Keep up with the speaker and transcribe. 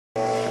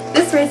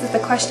this raises the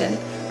question,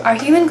 are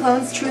human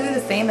clones truly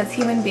the same as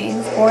human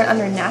beings born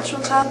under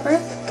natural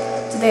childbirth?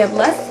 Do they have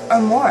less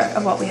or more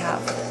of what we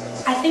have?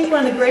 I think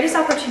one of the greatest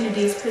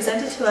opportunities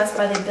presented to us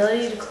by the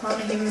ability to clone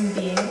a human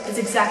being is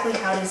exactly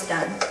how it is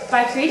done.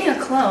 By creating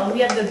a clone, we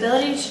have the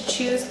ability to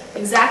choose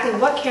exactly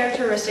what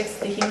characteristics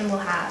the human will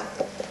have.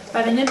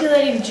 By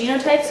manipulating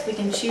genotypes, we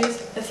can choose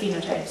the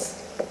phenotypes.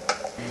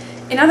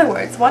 In other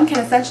words, one can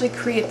essentially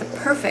create the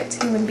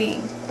perfect human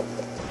being.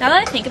 Now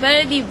that I think about it,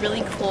 it'd be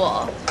really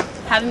cool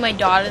having my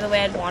daughter the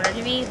way I'd want her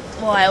to be.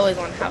 Well, I always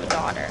want to have a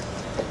daughter.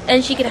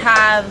 And she could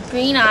have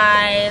green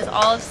eyes,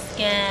 olive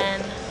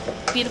skin,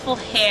 beautiful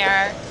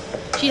hair.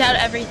 She'd have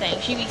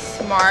everything. She'd be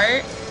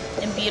smart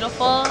and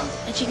beautiful,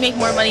 and she'd make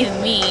more money than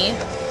me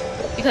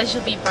because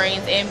she'll be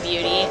brains and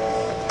beauty.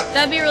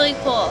 That'd be really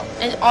cool.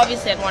 And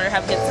obviously I'd want her to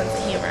have a good sense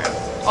of humor.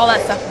 All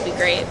that stuff would be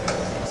great.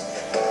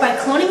 By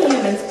cloning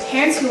humans,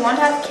 parents who want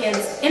to have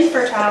kids,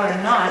 infertile or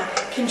not,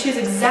 can choose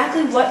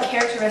exactly what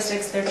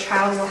characteristics their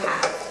child will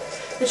have.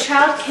 The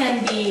child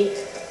can be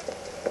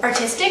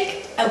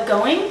artistic,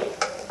 outgoing,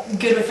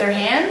 good with their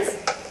hands.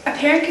 A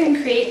parent can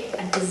create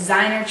a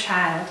designer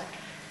child.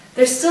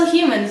 They're still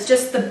humans,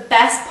 just the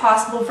best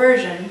possible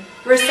version.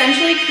 We're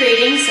essentially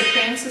creating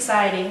supreme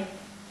society.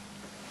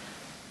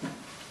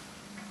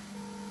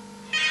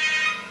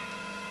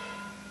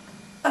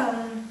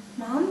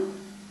 Mom?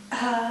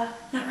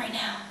 Not right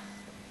now.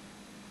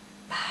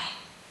 Bye.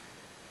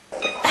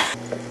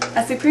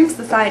 A supreme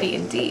society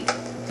indeed.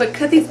 But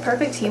could these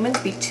perfect humans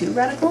be too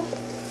radical?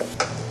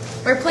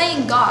 We're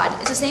playing God.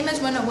 It's the same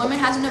as when a woman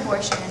has an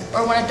abortion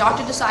or when a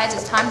doctor decides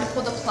it's time to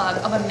pull the plug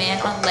of a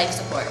man on life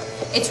support.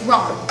 It's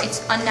wrong.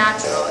 It's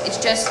unnatural. It's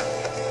just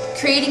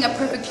creating a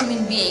perfect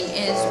human being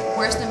is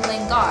worse than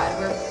playing God.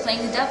 We're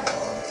playing the devil.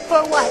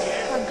 For what?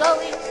 For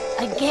going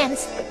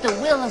against the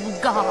will of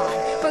God.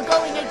 For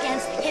going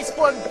against his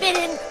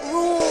forbidden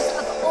rules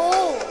of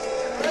old.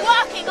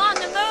 Walking on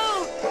the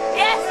moon.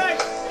 Yes,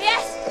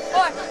 yes.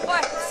 Or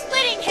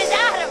splitting his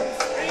atoms.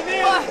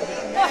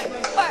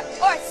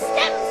 Or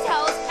stem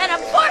cells and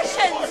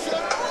abortions.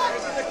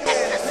 And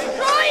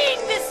destroying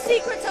the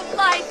secrets of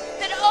life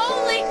that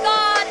only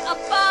God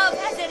above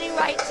has any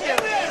right to.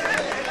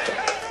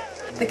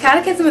 The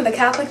Catechism of the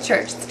Catholic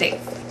Church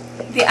states,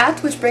 "The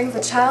act which brings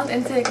a child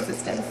into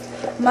existence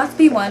must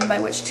be one by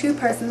which two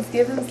persons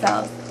give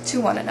themselves to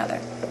one another.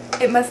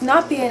 It must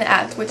not be an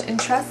act which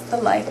entrusts the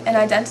life and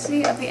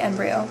identity of the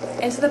embryo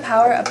into the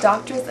power of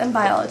doctors and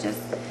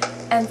biologists,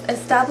 and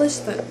establish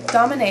the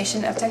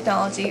domination of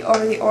technology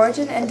over the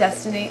origin and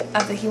destiny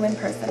of the human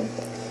person.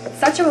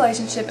 Such a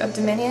relationship of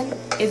dominion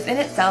is in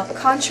itself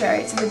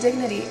contrary to the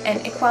dignity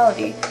and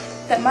equality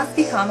that must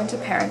be common to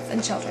parents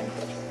and children."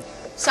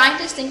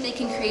 Scientists think they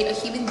can create a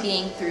human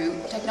being through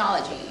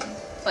technology,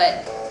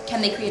 but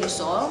can they create a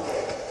soul?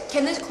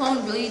 Can this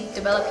clone really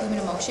develop human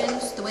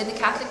emotions? The way the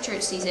Catholic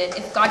Church sees it,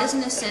 if God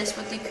doesn't assist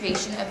with the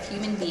creation of a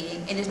human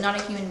being, it is not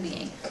a human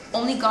being.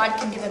 Only God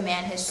can give a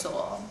man his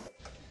soul.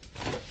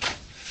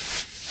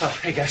 Oh,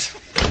 hey guys,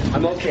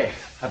 I'm okay.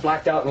 I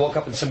blacked out and woke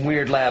up in some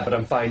weird lab, but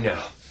I'm fine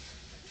now.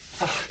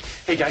 Oh,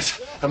 hey guys,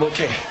 I'm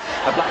okay.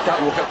 I blacked out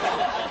and woke up.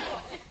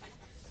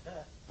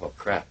 Oh,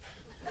 crap.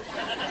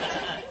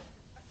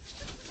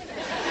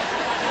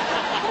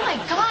 Oh my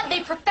God,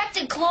 they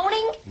perfected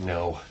cloning?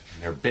 No,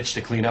 they're a bitch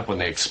to clean up when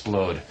they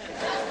explode.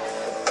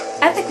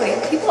 Ethically,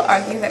 people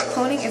argue that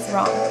cloning is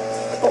wrong.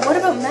 But what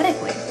about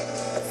medically?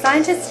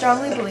 Scientists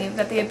strongly believe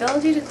that the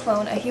ability to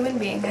clone a human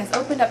being has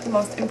opened up the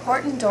most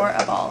important door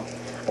of all,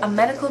 a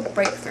medical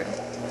breakthrough.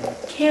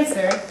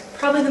 Cancer,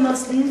 probably the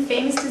most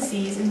famous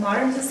disease in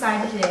modern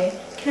society today,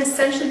 can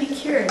essentially be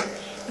cured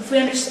if we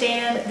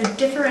understand the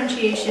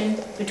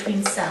differentiation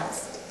between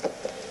cells.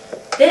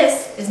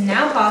 This is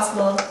now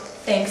possible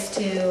thanks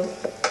to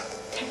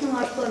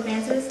technological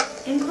advances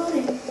in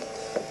cloning.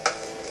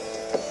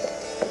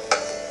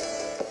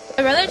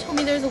 My brother told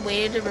me there's a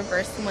way to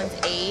reverse someone's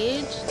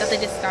age, that they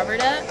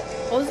discovered it.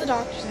 What was the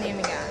doctor's name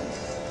again?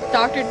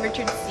 Dr.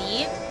 Richard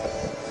C.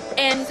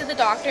 And he said the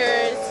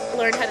doctors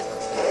learned how to,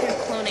 through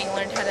cloning,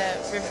 learned how to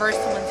reverse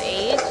someone's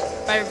age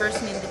by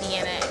reversing the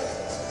DNA.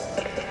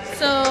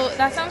 So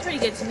that sounds pretty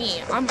good to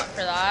me. I'm up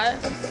for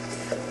that.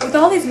 With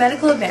all these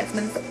medical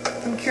advancements,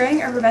 from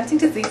curing or preventing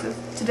diseases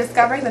to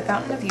discovering the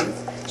fountain of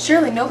youth,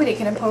 surely nobody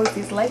can oppose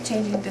these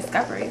life-changing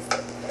discoveries.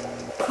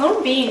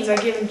 Cloned beings are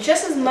given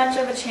just as much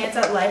of a chance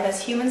at life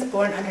as humans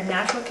born under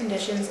natural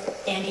conditions,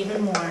 and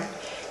even more.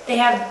 They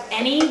have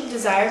any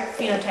desired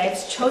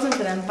phenotypes chosen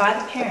for them by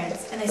the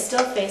parents, and they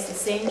still face the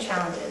same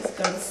challenges,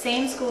 go to the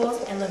same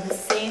schools, and live the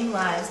same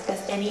lives as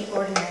any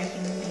ordinary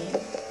human being.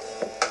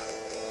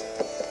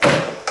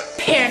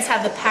 Parents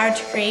have the power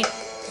to create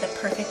the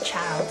perfect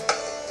child.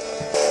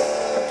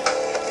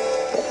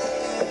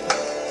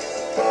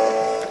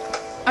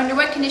 Under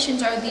what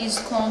conditions are these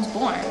clones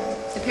born?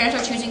 The parents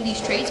are choosing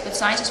these traits, but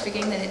science is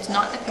forgetting that it's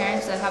not the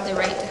parents that have the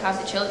right to have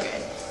the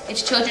children.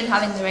 It's children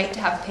having the right to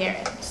have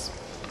parents.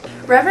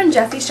 Reverend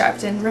Jesse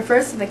Sharpton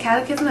refers to the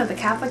Catechism of the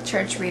Catholic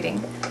Church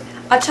reading,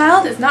 "A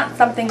child is not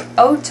something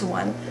owed to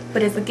one,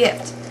 but is a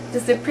gift, The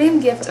supreme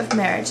gift of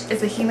marriage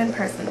is a human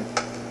person.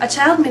 A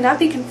child may not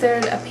be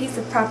considered a piece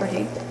of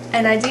property,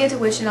 an idea to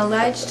which an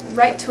alleged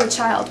right to a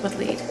child would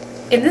lead.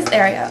 In this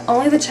area,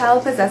 only the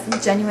child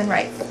possesses genuine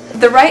rights.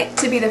 The right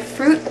to be the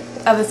fruit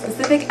of a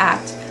specific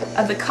act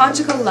of the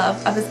conjugal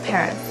love of his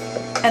parents,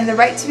 and the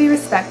right to be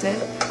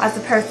respected as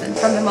a person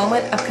from the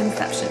moment of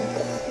conception.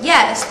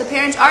 Yes, the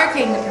parents are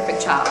creating the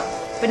perfect child,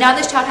 but now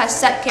this child has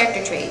set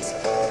character traits.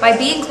 By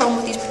being cloned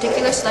with these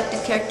particular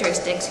selected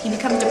characteristics, he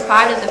becomes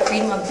deprived of the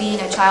freedom of being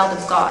a child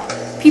of God.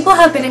 People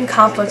have been in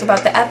conflict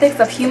about the ethics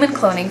of human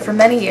cloning for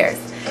many years,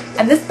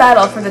 and this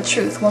battle for the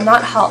truth will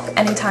not halt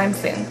anytime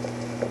soon.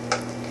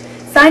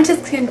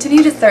 Scientists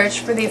continue to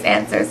search for these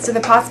answers to the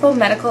possible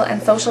medical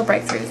and social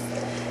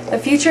breakthroughs. The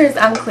future is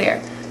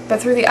unclear, but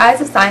through the eyes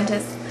of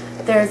scientists,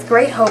 there is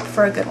great hope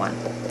for a good one.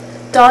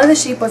 Dolly the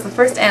sheep was the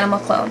first animal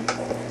clone.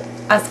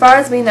 As far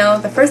as we know,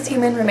 the first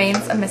human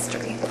remains a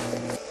mystery.